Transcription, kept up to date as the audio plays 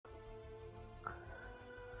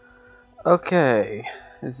Okay,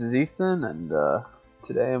 this is Ethan, and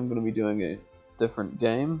today I'm going to be doing a different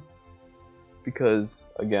game because,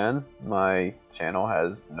 again, my channel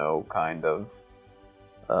has no kind of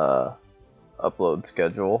uh, upload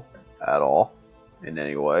schedule at all in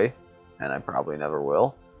any way, and I probably never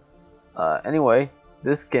will. Anyway,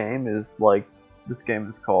 this game is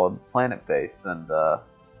called Planetbase, and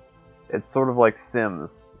it's sort of like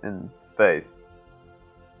Sims in space.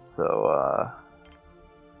 So,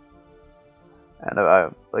 and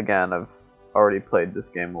I've already played this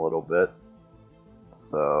game a little bit,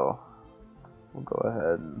 so we'll go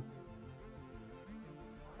ahead and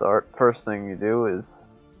start. First thing you do is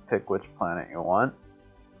pick which planet you want.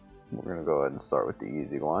 We're going to go ahead and start with the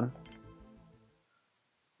easy one.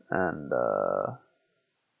 And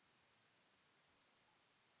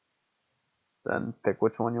then pick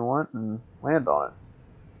which one you want and land on it.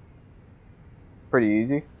 Pretty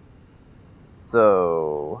easy.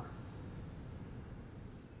 So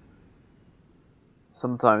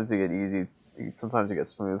sometimes you get easy, sometimes you get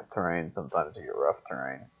smooth terrain, sometimes you get rough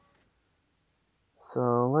terrain.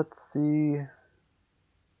 So let's see.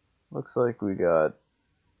 Looks like we got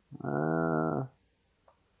kind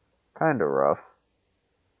of rough.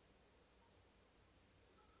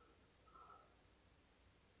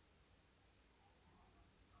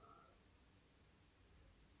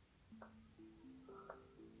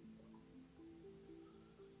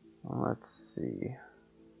 Let's see.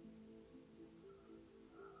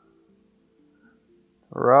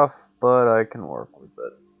 Rough, but I can work with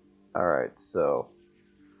it. Alright, so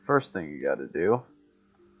first thing you gotta do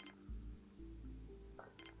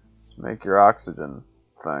is make your oxygen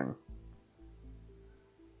thing.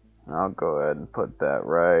 And I'll go ahead and put that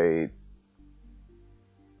right.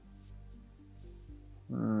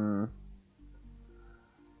 Go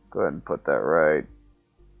ahead and put that right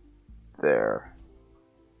there.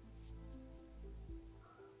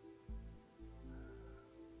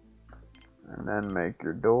 And then make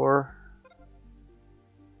your door.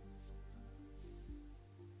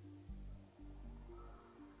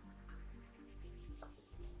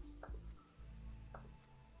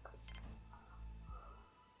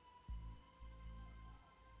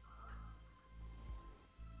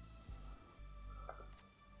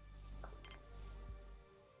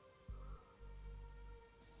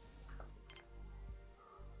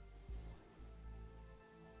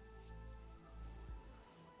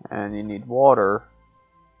 And you need water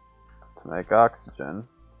to make oxygen,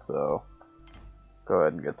 so go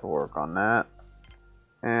ahead and get to work on that.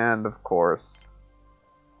 And of course,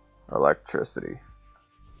 electricity.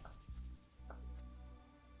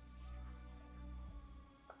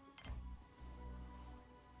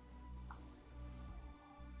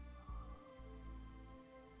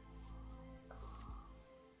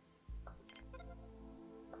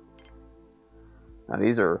 Now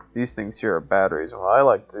these things here are batteries. What I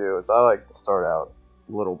like to do is I like to start out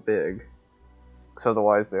a little big, because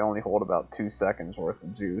otherwise they only hold about 2 seconds worth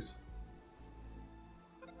of juice.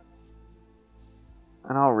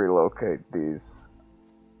 And I'll relocate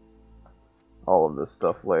all of this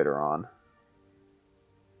stuff later on.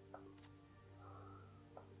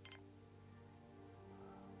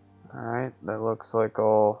 Alright, that looks like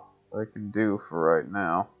all I can do for right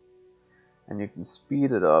now. And you can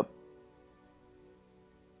speed it up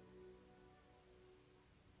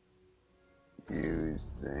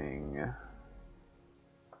using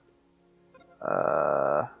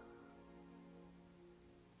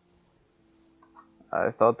I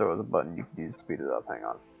thought there was a button you could use to speed it up. Hang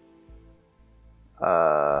on.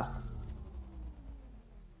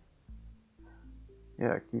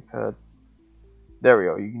 Yeah, keypad. There we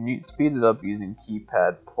go. You can speed it up using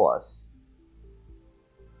keypad plus.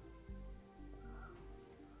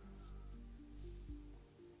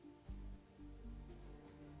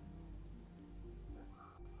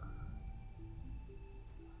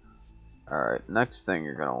 Alright, next thing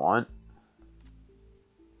you're gonna want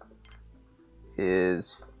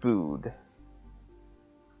is food.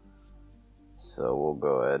 So we'll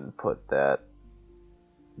go ahead and put that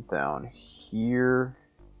down here.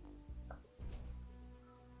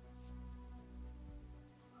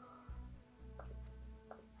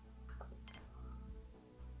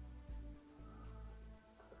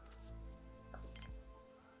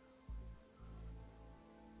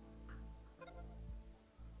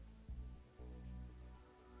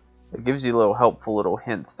 It gives you little helpful little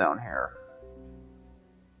hints down here.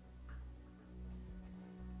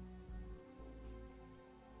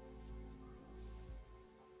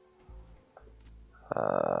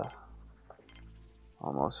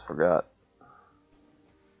 Almost forgot.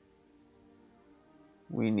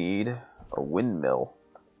 We need a windmill.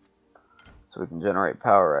 so we can generate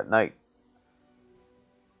power at night.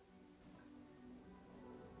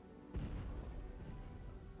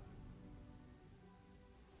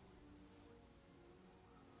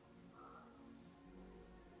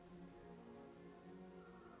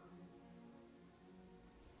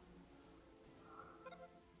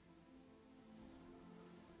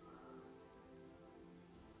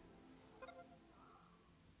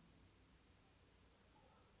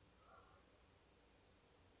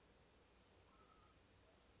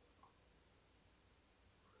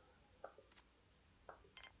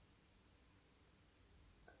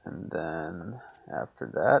 And then after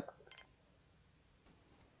that,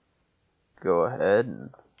 go ahead and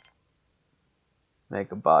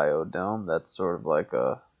make a biodome. That's sort of like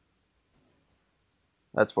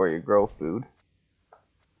that's where you grow food,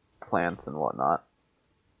 plants and whatnot.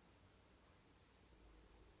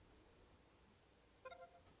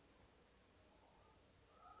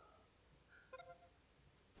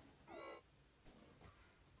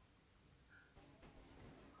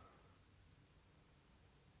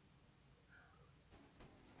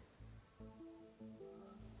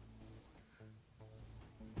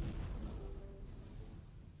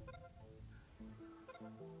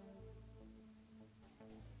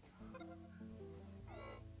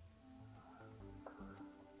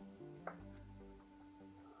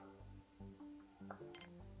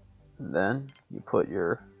 And then you put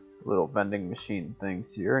your little vending machine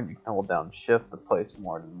things here, and you can hold down shift to place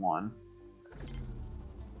more than one.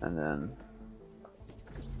 And then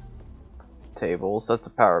tables, that's the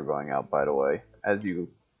power going out, by the way. As you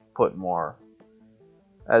put more,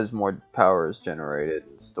 as more power is generated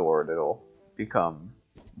and stored, it'll become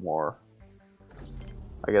more,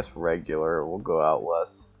 I guess, regular. It will go out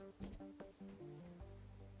less.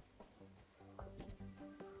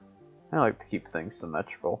 I like to keep things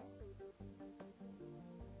symmetrical.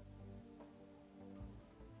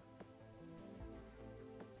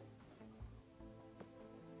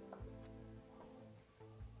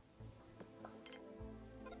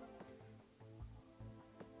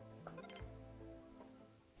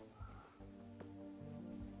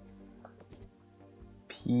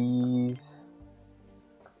 Peas,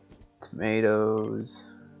 tomatoes,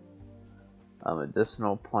 a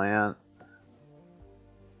medicinal plant,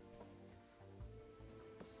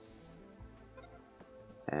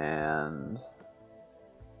 and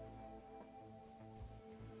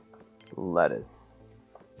lettuce.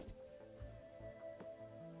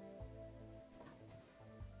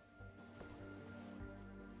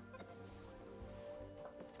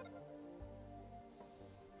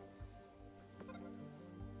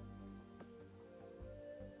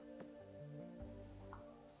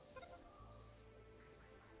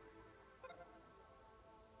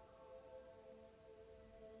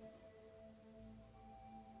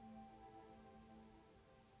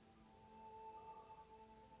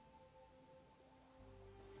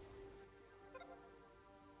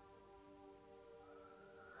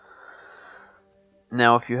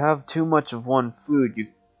 Now, if you have too much of one food,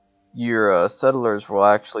 your settlers will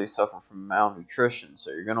actually suffer from malnutrition,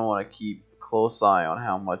 so you're going to want to keep a close eye on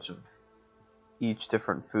how much of each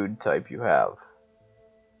different food type you have.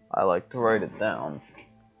 I like to write it down,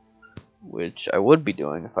 which I would be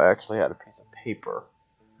doing if I actually had a piece of paper.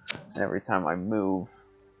 And every time I move,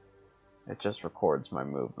 it just records my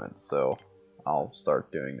movement, so I'll start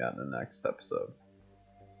doing that in the next episode,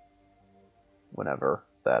 whenever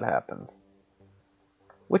that happens.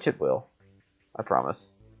 Which it will, I promise.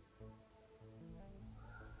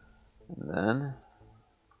 And then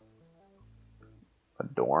a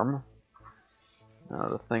dorm. Now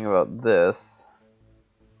the thing about this,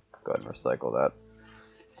 go ahead and recycle that.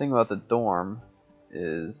 The thing about the dorm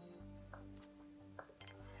is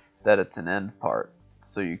that it's an end part,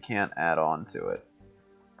 so you can't add on to it.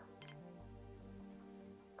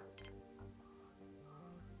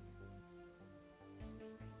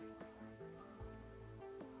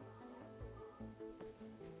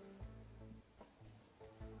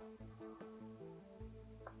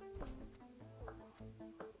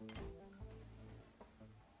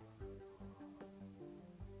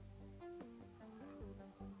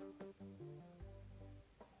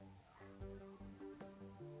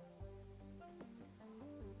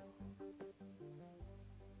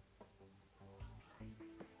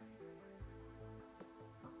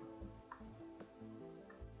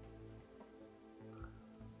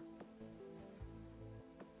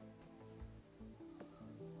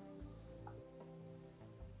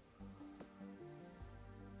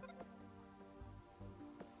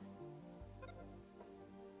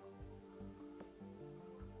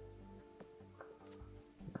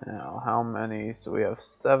 Now, how many? So we have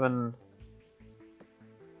 7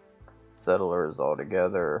 settlers all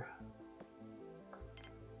together.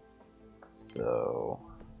 So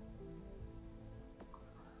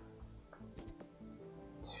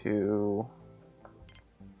 2,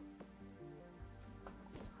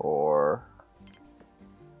 4,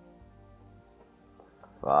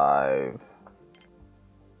 5,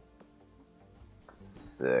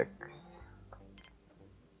 6,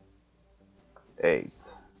 8.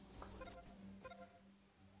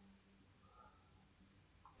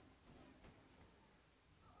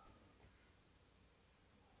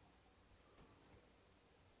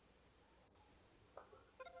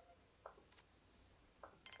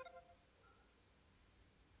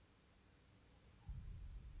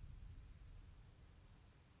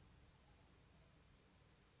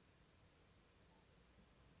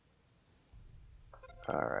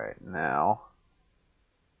 Alright, now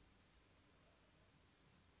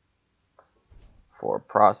for a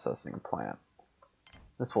processing plant.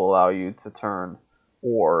 This will allow you to turn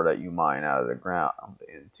ore that you mine out of the ground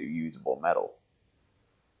into usable metal.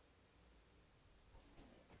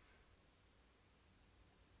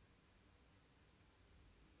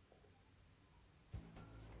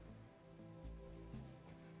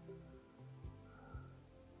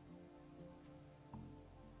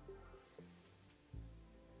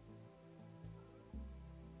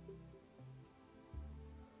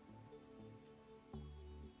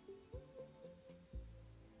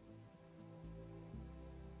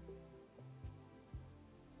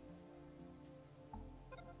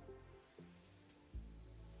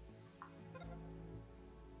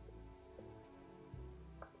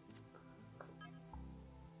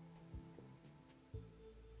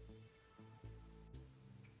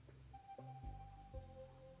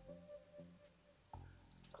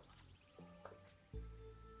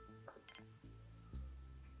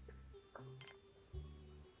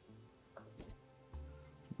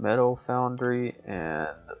 Metal foundry and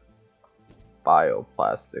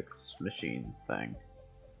bioplastics machine thing,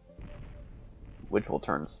 which will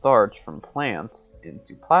turn starch from plants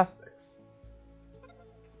into plastics.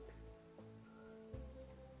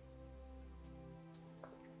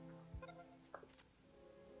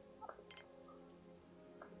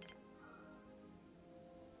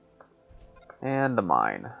 And a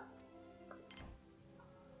mine.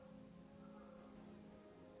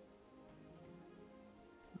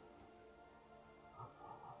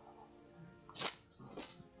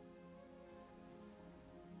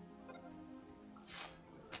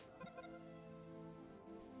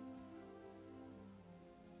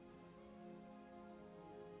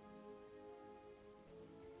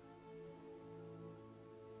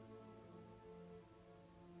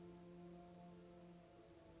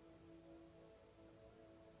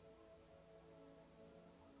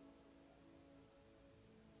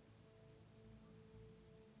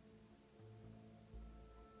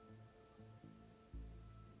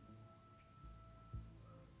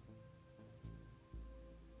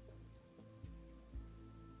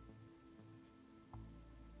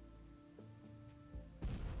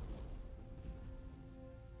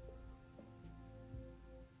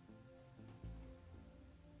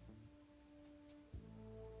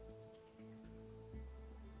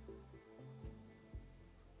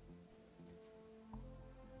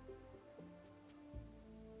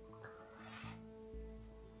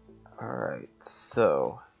 Alright,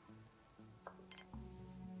 so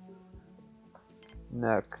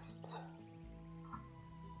next,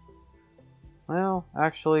 well,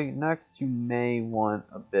 actually, next you may want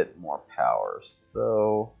a bit more power,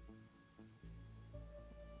 so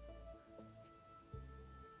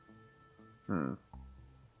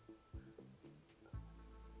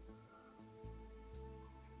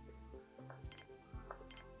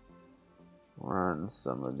run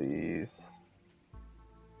some of these.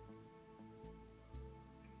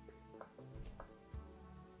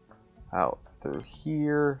 Out through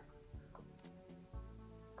here.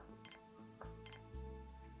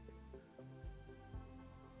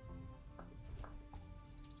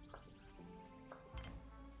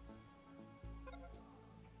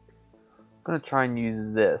 I'm going to try and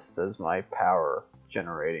use this as my power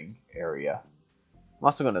generating area. I'm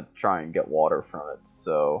also going to try and get water from it,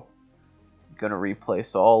 so I'm going to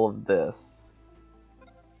replace all of this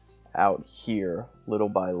out here little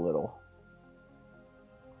by little.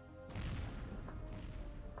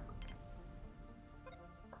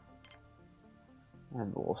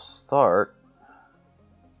 And we'll start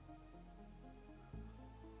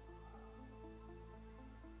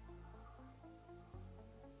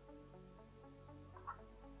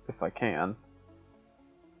if I can.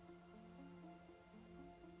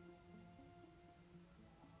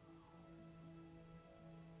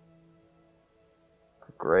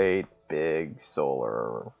 great big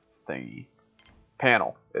solar thingy.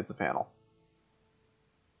 Panel. It's a panel.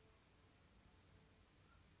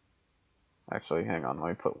 Actually, hang on. Let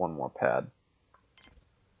me put one more pad.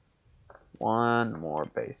 One more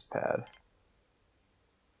base pad.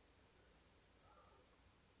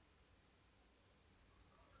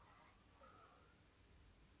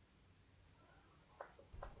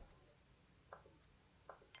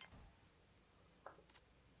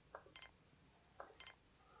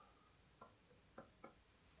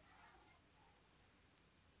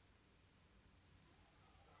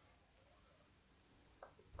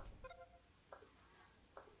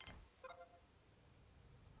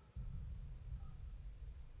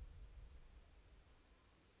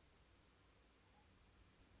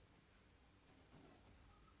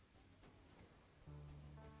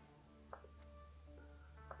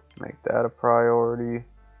 Make that a priority.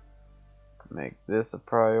 Make this a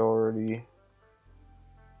priority.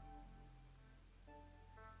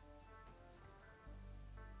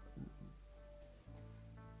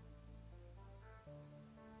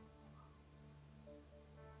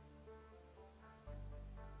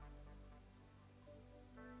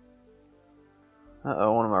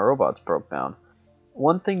 Uh-oh, one of my robots broke down.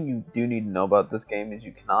 One thing you do need to know about this game is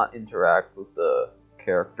you cannot interact with the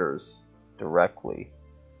characters directly.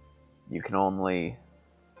 You can only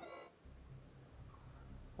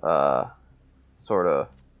sort of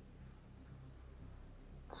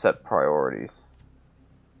set priorities.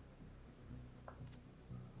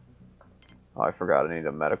 Oh, I forgot I need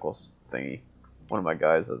a medical thingy. One of my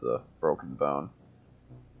guys has a broken bone.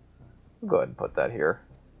 I'll go ahead and put that here.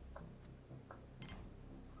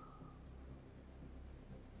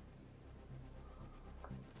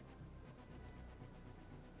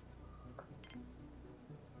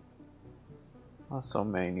 Also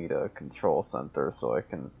may need a control center so I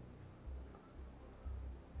can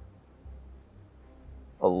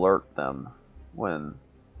alert them when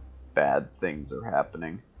bad things are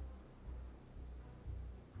happening.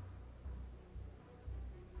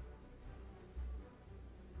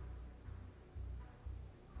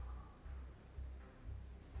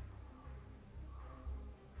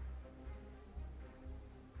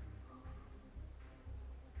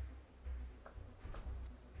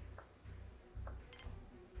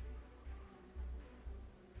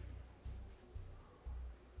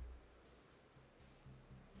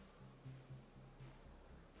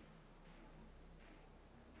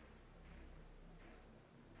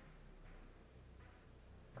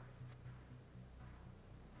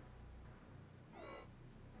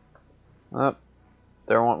 Oh,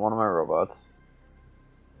 there went one of my robots.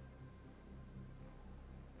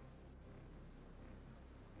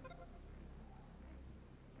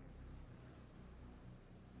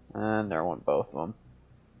 And there went both of them.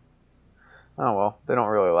 Oh well, they don't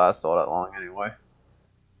really last all that long anyway.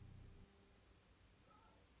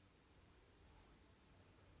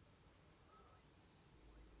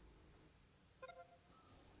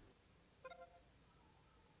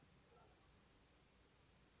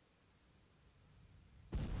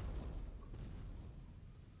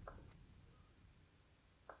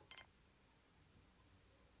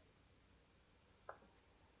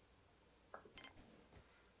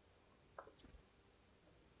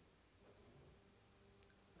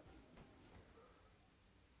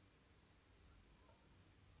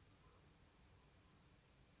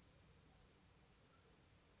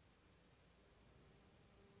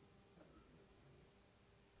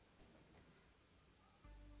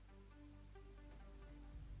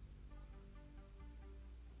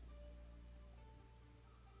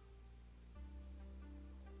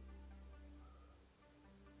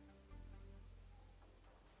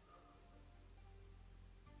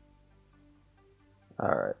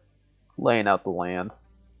 Alright, laying out the land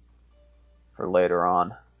for later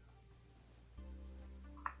on.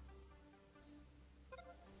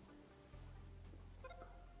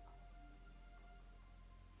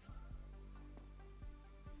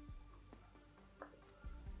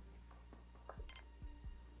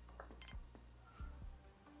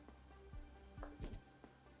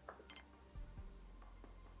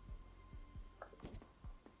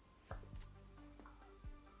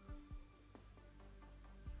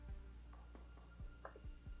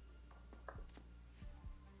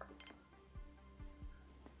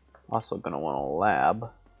 Also going to want a lab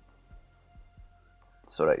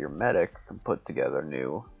so that your medic can put together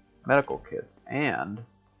new medical kits, and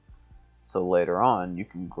so later on you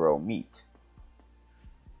can grow meat.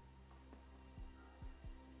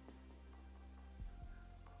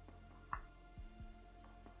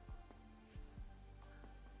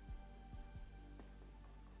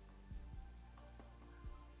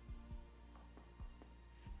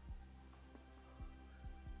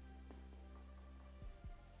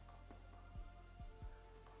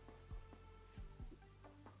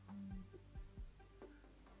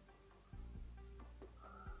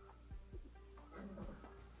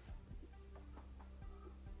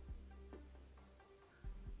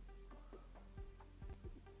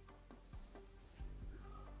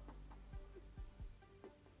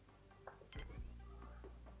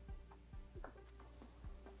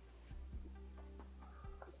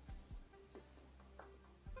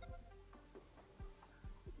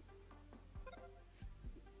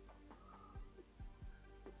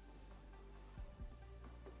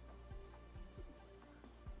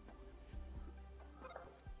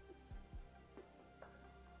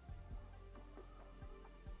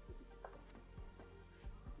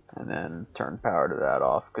 And then turn power to that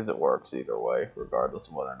off because it works either way, regardless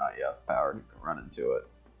of whether or not you have power. You can run into it.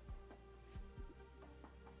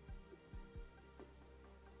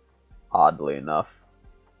 Oddly enough.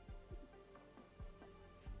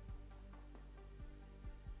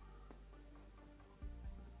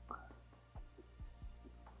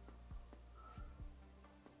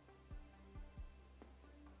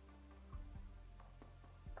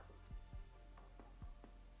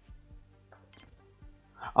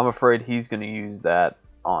 I'm afraid he's going to use that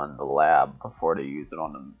on the lab before they use it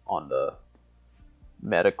on the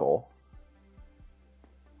medical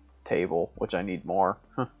table, which I need more.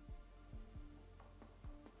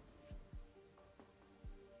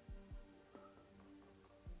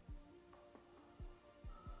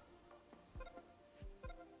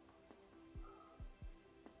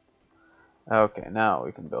 Okay, now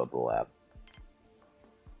we can build the lab.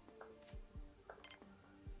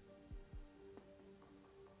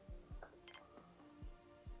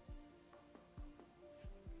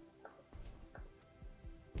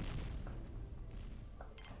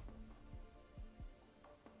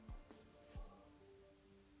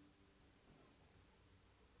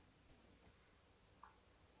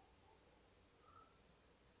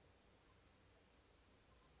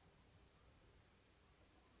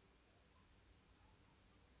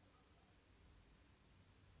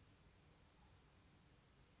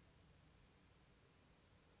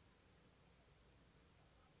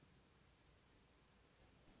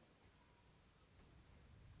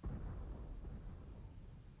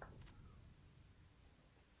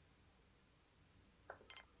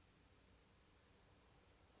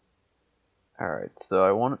 Alright, so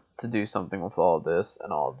I want to do something with all this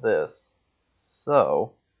and all this.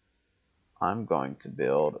 So, I'm going to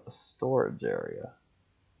build a storage area.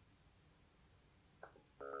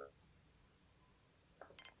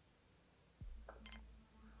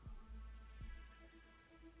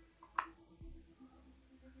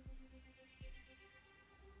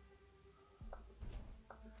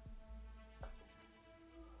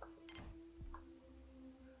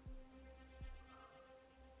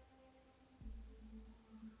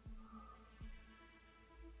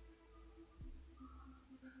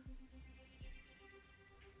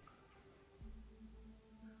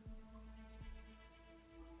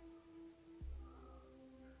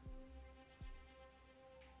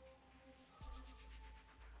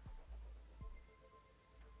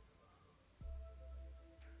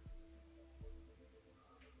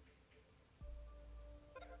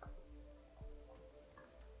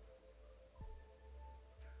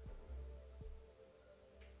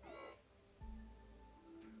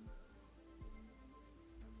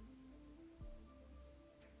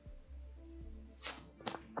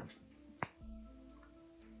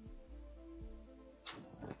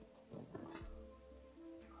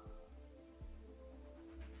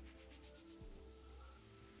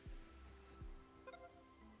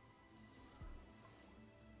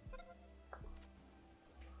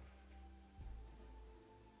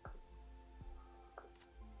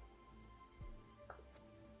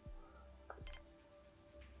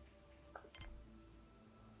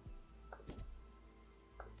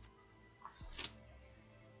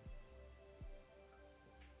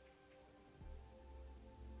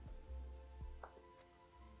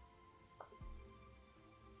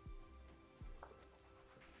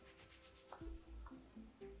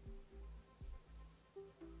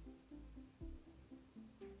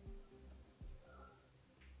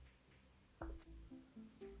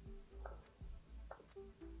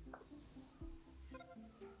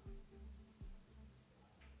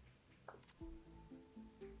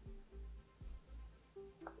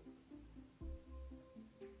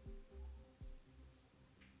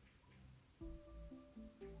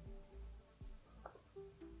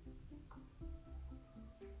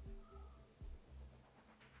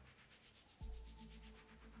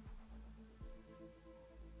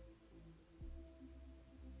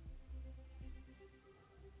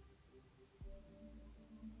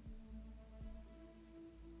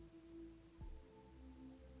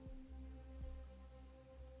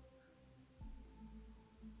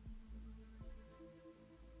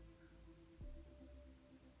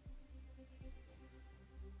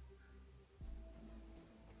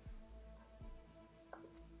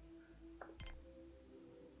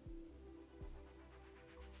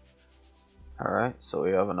 Alright, so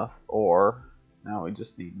we have enough ore. Now we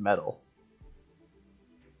just need metal.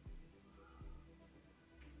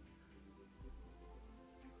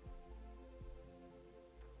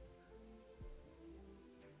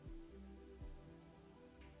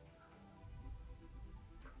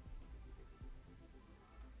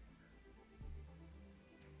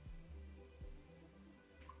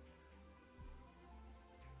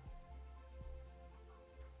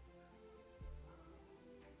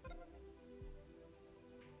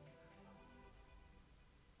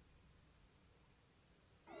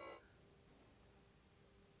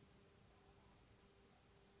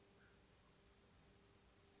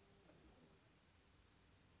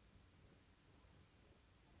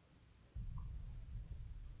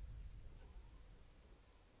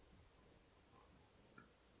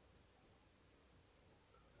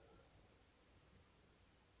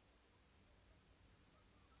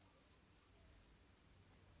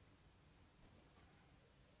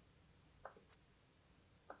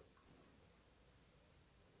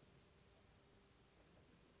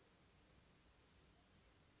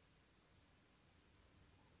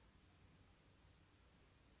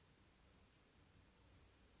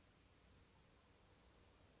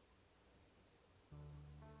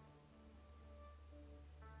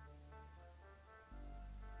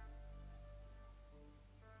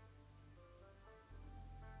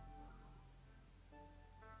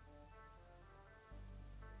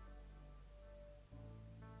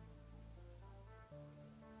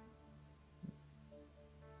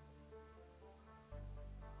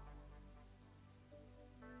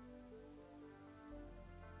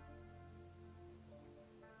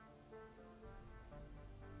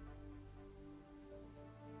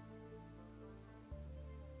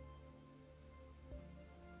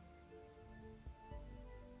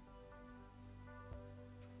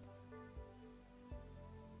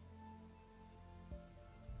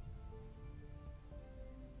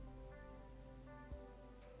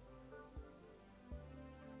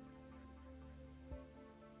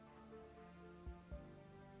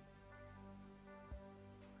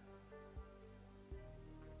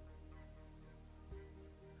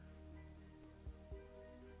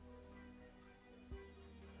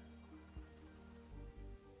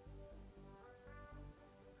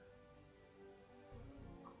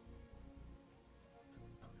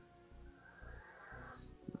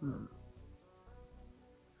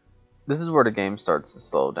 This is where the game starts to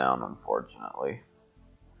slow down, unfortunately.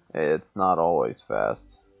 It's not always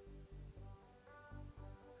fast.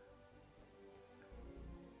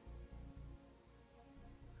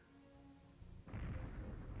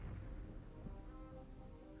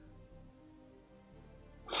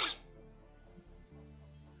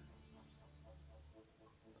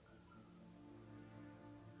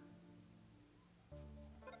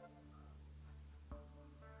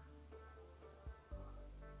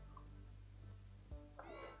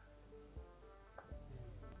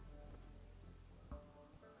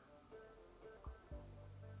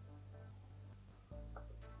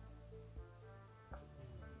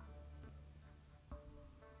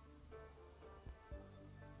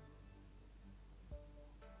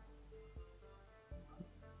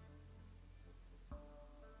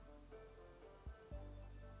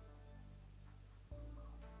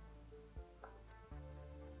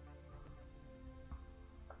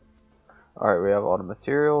 Alright, we have all the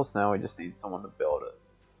materials, now we just need someone to build it.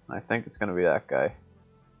 I think it's gonna be that guy.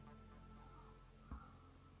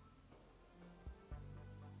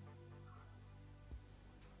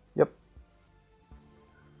 Yep.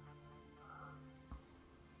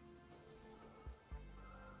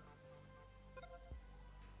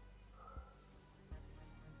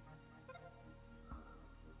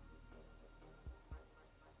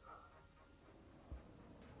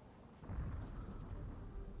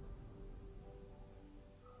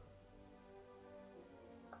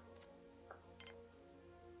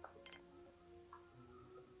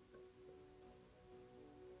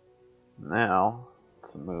 Now,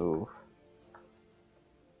 to move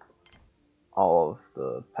all of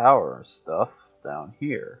the power stuff down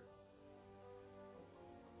here.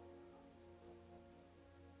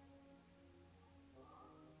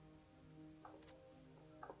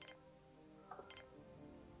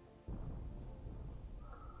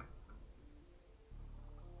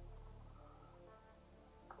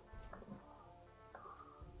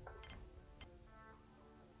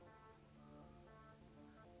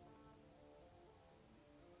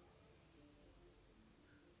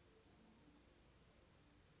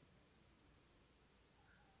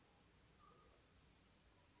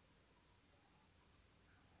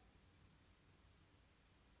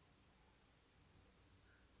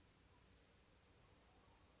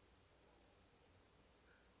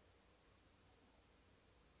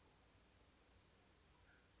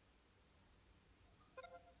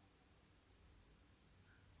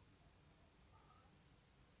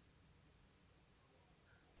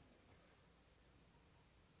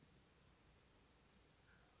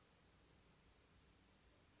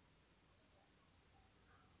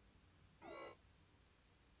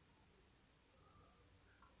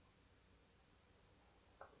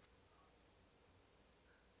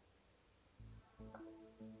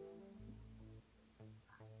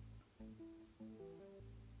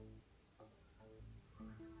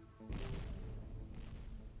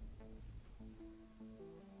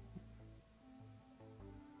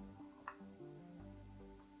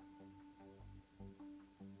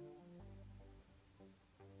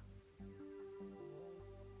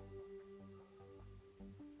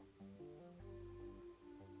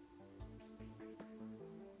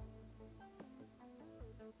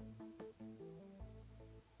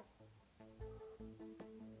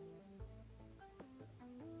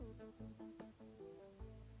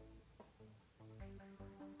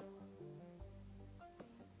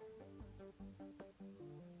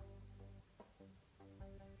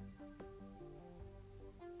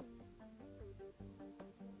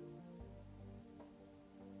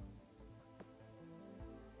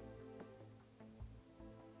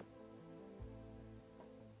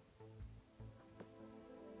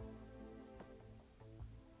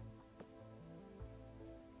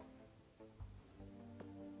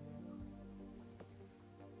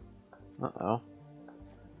 Uh-oh.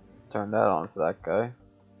 Turn that on for that guy.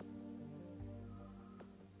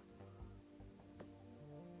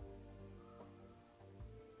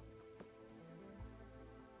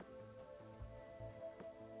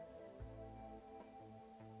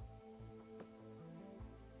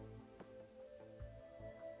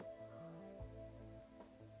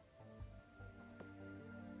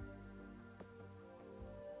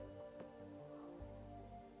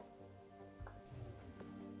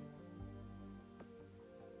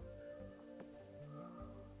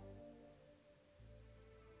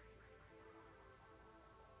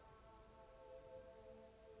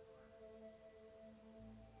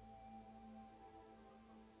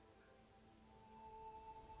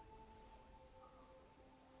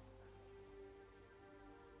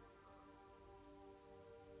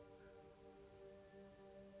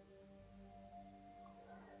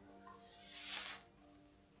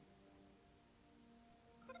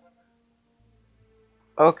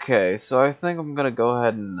 Okay, so I think I'm gonna go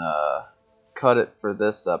ahead and cut it for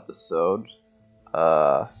this episode.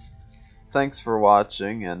 Thanks for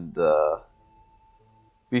watching, and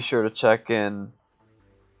be sure to check in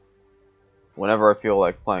whenever I feel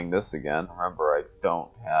like playing this again. Remember, I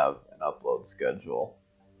don't have an upload schedule,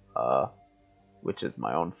 which is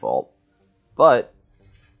my own fault. But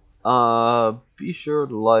be sure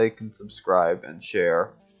to like and subscribe and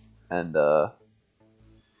share, and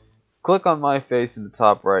click on my face in the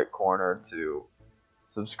top right corner to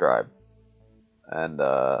subscribe. And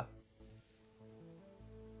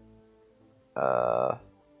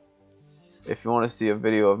if you want to see a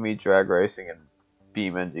video of me drag racing in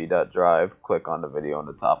BeamNG.drive, click on the video in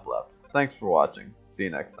the top left. Thanks for watching. See you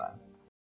next time.